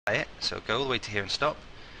it, so it'll go all the way to here and stop,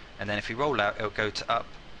 and then if we roll out, it'll go to up,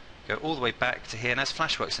 go all the way back to here, and as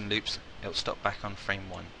Flash works in loops, it'll stop back on frame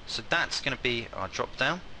 1. So that's going to be our drop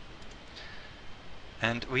down.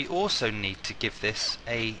 And we also need to give this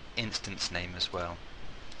a instance name as well.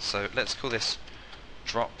 So let's call this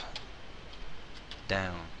drop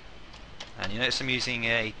down. And you notice I'm using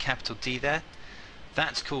a capital D there.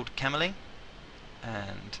 That's called cameling.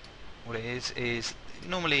 And what it is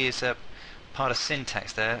normally is a part of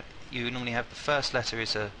syntax there. You normally have the first letter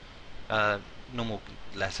is a normal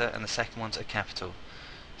letter and the second one's a capital.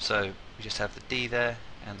 So we just have the D there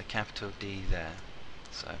and the capital D there.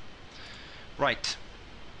 So right.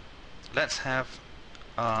 Let's have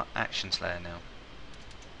our actions layer now.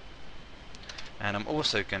 And I'm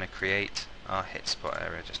also going to create our hit spot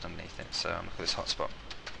area just underneath it. So I'm going to call this hotspot.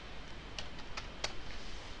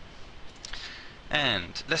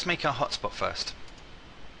 And let's make our hotspot first.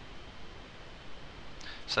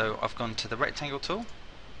 So I've gone to the rectangle tool.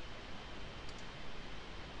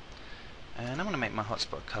 And I'm going to make my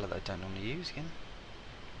hotspot a colour that I don't normally use again.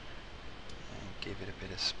 And give it a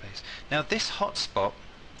bit of space. Now this hotspot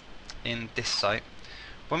in this site,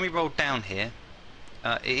 when we roll down here,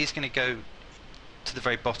 it is going to go to the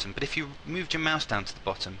very bottom, but if you moved your mouse down to the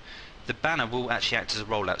bottom, the banner will actually act as a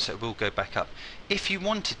rollout, so it will go back up. If you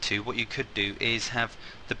wanted to, what you could do is have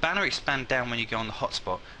the banner expand down when you go on the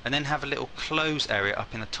hotspot, and then have a little close area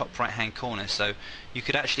up in the top right hand corner, so you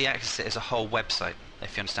could actually access it as a whole website,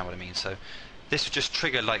 if you understand what I mean. So this would just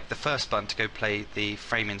trigger like the first button to go play the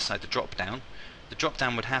frame inside the drop down. The drop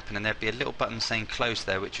down would happen and there'd be a little button saying close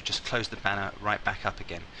there, which would just close the banner right back up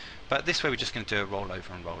again. But this way we're just going to do a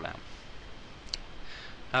rollover and roll out.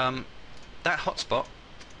 That hotspot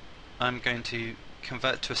I'm going to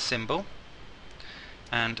convert to a symbol,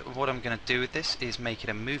 and what I'm going to do with this is make it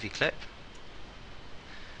a movie clip,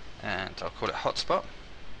 and I'll call it hotspot.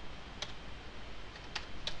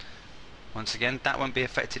 Once again, that won't be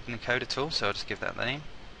affected in the code at all, so I'll just give that the name.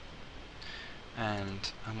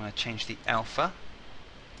 And I'm going to change the alpha.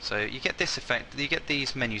 So you get this effect, you get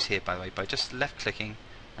these menus here by the way, by just left clicking,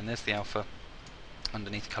 and there's the alpha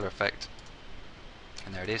underneath color effect,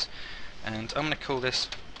 and there it is. And I'm going to call this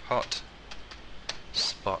hot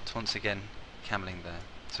spot, once again cameling there.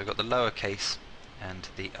 So we've got the lowercase and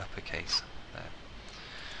the uppercase there.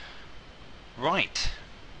 Right,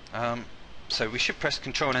 so we should press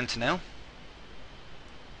Control and Enter now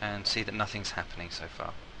and see that nothing's happening so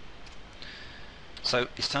far. So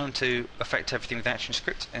it's time to affect everything with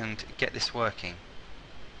ActionScript and get this working.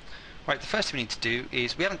 Right, the first thing we need to do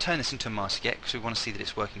is, we haven't turned this into a mask yet because we want to see that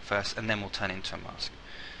it's working first, and then we'll turn it into a mask.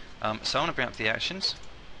 So I want to bring up the actions,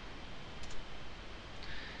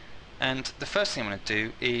 and the first thing I'm going to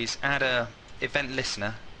do is add a event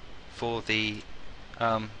listener for the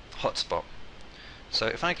hotspot. So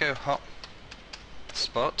if I go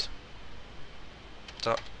hotspot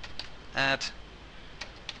dot add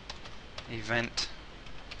event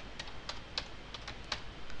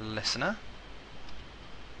listener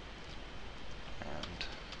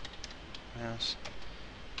and mouse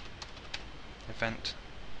event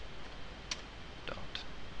dot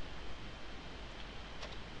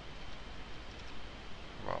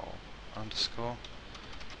roll underscore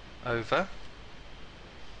over,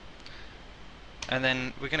 and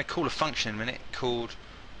then we're going to call a function in a minute called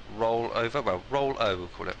rollover. Well, roll O we'll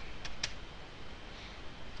call it.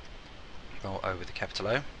 Roll O with a capital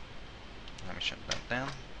O. Let me shut that down.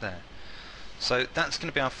 There. So that's going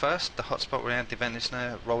to be our first, the hotspot. We'll add the event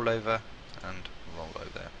listener, rollover, and roll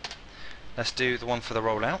over there. Let's do the one for the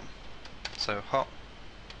rollout. So hot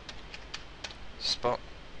spot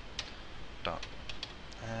dot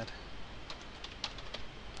add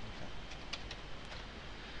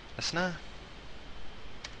listener,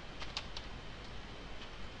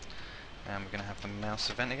 and we're going to have the mouse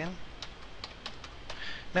event again.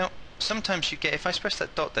 Now sometimes you get, if I press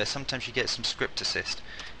that dot there, sometimes you get some script assist.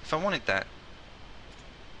 If I wanted that,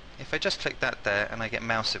 if I just click that there and I get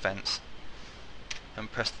mouse events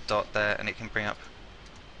and press the dot there, and it can bring up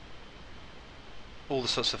all the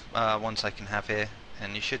sorts of ones I can have here,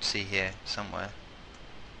 and you should see here somewhere.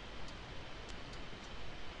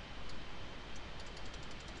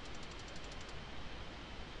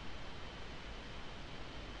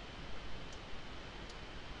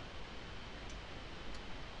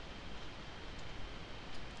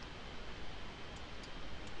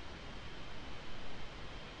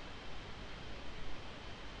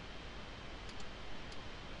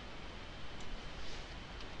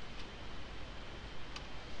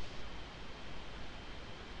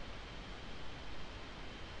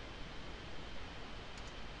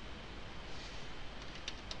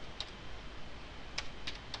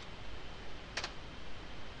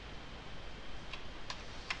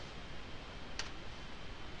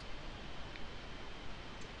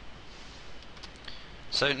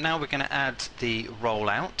 So now we're going to add the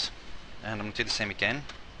rollout, and I'm going to do the same again.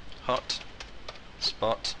 Hot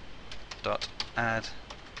spot dot add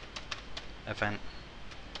event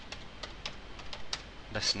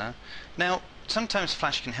listener. Now sometimes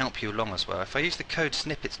Flash can help you along as well. If I use the code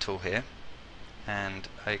snippets tool here and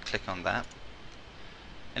I click on that,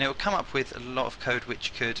 and it will come up with a lot of code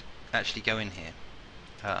which could actually go in here,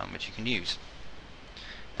 which you can use.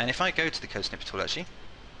 And if I go to the code snippet tool actually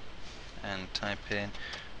and type in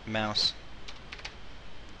mouse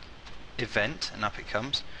event, and up it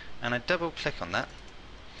comes, and I double click on that,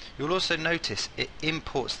 you'll also notice it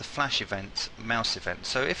imports the Flash event, mouse event.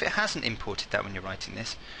 So if it hasn't imported that when you're writing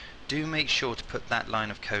this, do make sure to put that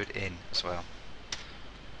line of code in as well.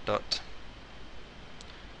 And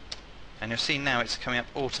you'll see now it's coming up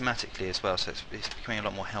automatically as well, so it's becoming a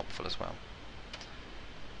lot more helpful as well.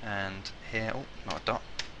 And here, oh, not a dot.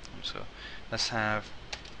 So let's have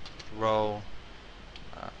roll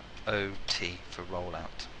OT for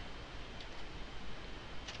rollout.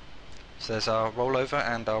 So there's our rollover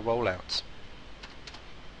and our rollouts.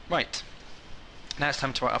 Right, now it's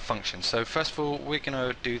time to write our function. So first of all, we're going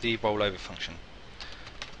to do the rollover function.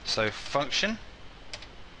 So function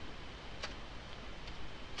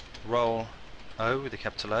roll O with a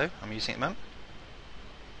capital O, I'm using it at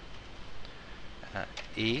the moment.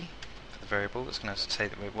 E for the variable, that's going to say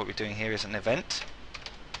that what we're doing here is an event.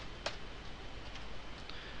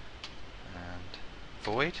 And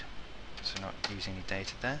void, so we're not using any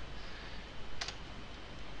data there.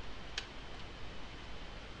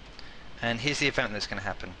 And here's the event that's going to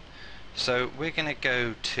happen. So we're going to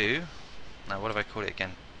go to, now what have I called it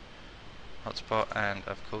again? Hotspot, and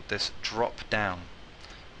I've called this drop down.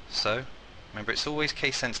 So remember, it's always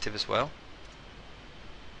case sensitive as well.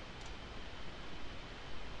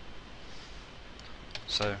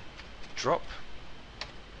 So drop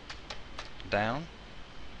down,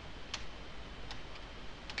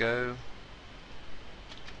 go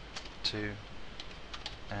to,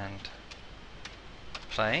 and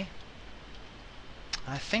play.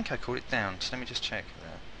 I think I called it down, so let me just check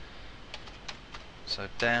that. So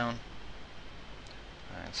down,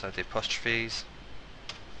 inside the apostrophes,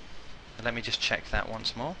 and let me just check that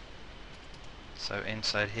once more. So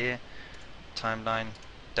inside here, timeline,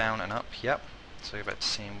 down and up, yep. So go back to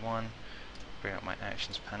scene 1, bring up my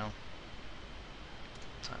actions panel.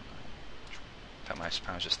 Timeline, in fact my actions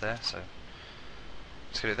panel is just there, so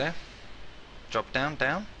let's get it there. Drop down,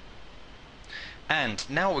 down. And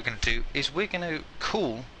now what we're going to do is we're going to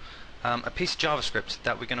call a piece of JavaScript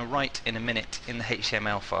that we're going to write in a minute in the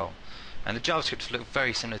HTML file. And the JavaScripts look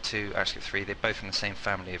very similar to AS3, they're both in the same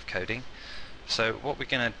family of coding. So what we're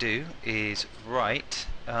going to do is write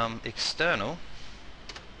external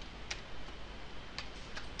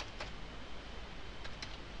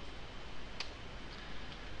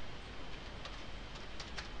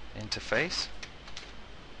interface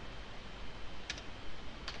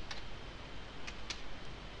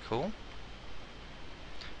call,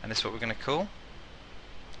 and this is what we're going to call.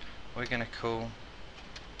 We're going to call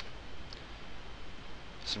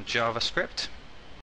some JavaScript.